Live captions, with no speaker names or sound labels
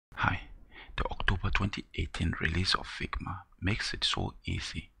2018 release of Figma makes it so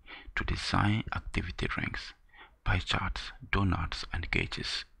easy to design activity rings, pie charts, donuts, and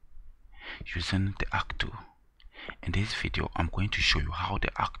gauges using the Arc Tool. In this video, I'm going to show you how the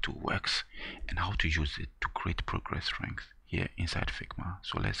Arc Tool works and how to use it to create progress rings here inside Figma.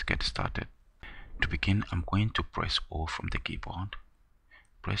 So let's get started. To begin, I'm going to press O from the keyboard,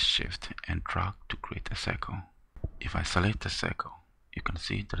 press Shift and drag to create a circle. If I select the circle, you can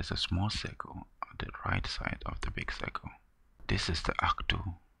see there is a small circle at the right side of the big circle. This is the Arc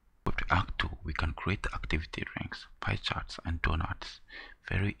Tool. With the Arc Tool, we can create activity rings, pie charts, and donuts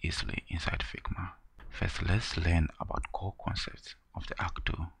very easily inside Figma. First, let's learn about core concepts of the Arc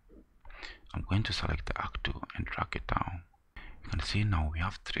Tool. I'm going to select the Arc Tool and drag it down. You can see now we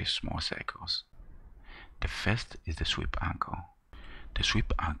have three small circles. The first is the sweep angle. The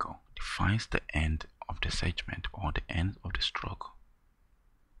sweep angle defines the end of the segment or the end of the stroke.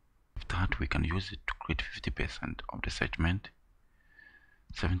 With that, we can use it to create 50% of the segment,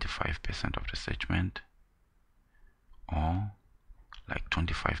 75% of the segment, or like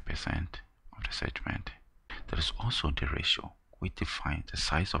 25% of the segment. There is also the ratio, which defines the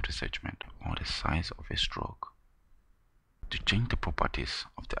size of the segment or the size of a stroke. To change the properties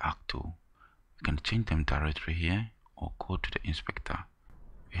of the Arc Tool, we can change them directly here or go to the inspector.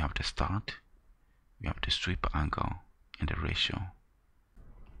 We have the start, we have the sweep angle, and the ratio.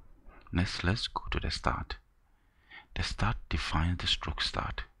 Next, let's go to the start. The start defines the stroke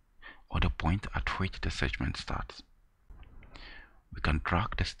start, or the point at which the segment starts. We can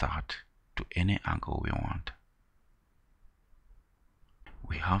drag the start to any angle we want.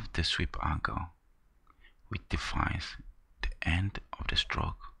 We have the sweep angle, which defines the end of the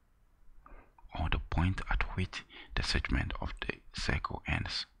stroke, or the point at which the segment of the circle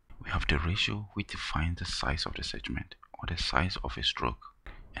ends. We have the ratio, which defines the size of the segment or the size of a stroke.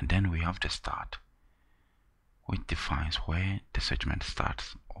 And then we have the start, which defines where the segment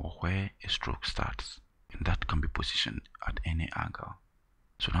starts or where a stroke starts, and that can be positioned at any angle.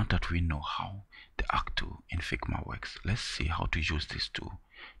 So now that we know how the Arc Tool in Figma works, let's see how to use this tool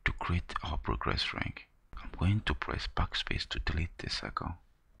to create our progress ring. I'm going to press backspace to delete the circle.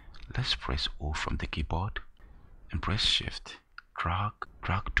 Let's press O from the keyboard and press Shift, drag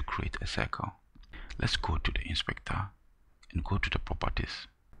to create a circle. Let's go to the inspector and go to the properties.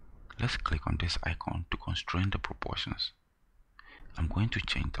 Let's click on this icon to constrain the proportions. I'm going to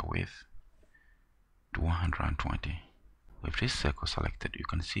change the width to 120. With this circle selected, you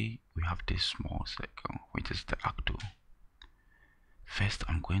can see we have this small circle, which is the Arc Tool. First,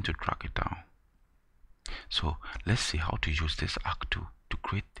 I'm going to drag it down. So let's see how to use this Arc Tool to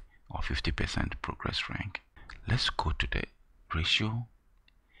create our 50% progress ring. Let's go to the ratio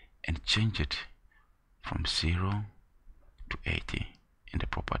and change it from 0 to 80 in the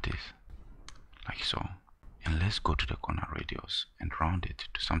properties, like so. And let's go to the corner radius and round it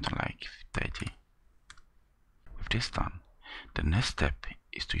to something like 30. With this done, the next step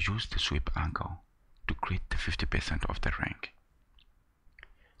is to use the sweep angle to create the 50% of the ring.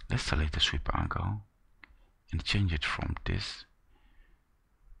 Let's select the sweep angle and change it from this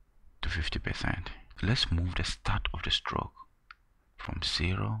to 50%. Let's move the start of the stroke from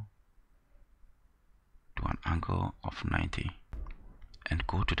 0 to an angle of 90 and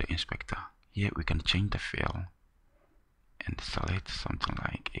go to the inspector. Here we can change the fill and select something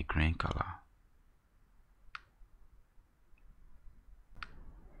like a green color.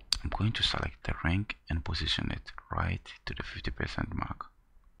 I'm going to select the ring and position it right to the 50% mark.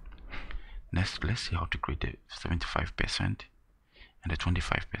 Next, let's see how to create the 75% and the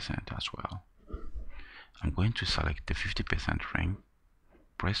 25% as well. I'm going to select the 50% ring,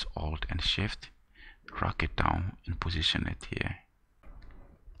 press Alt and Shift, drag it down and position it here.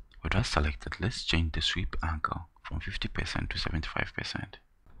 With that selected, let's change the sweep angle from 50% to 75%.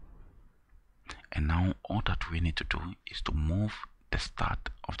 And now all that we need to do is to move the start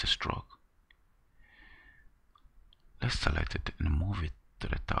of the stroke. Let's select it and move it to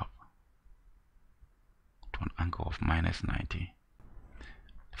the top to an angle of -90.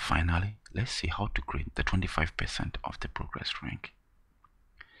 Finally, let's see how to create the 25% of the progress ring.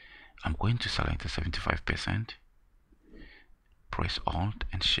 I'm going to select the 75%, press Alt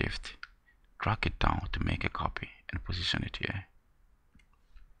and Shift, drag it down to make a copy and position it here.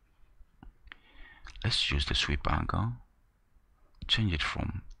 Let's use the sweep angle, change it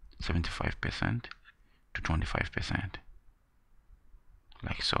from 75% to 25%,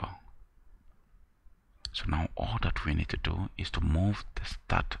 like so. So now all that we need to do is to move the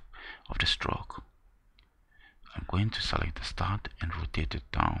start of the stroke. I'm going to select the start and rotate it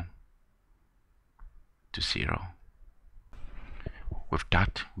down to 0. With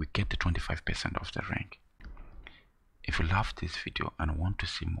that, we get the 25% of the rank. If you love this video and want to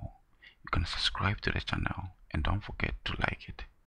see more, you can subscribe to the channel and don't forget to like it.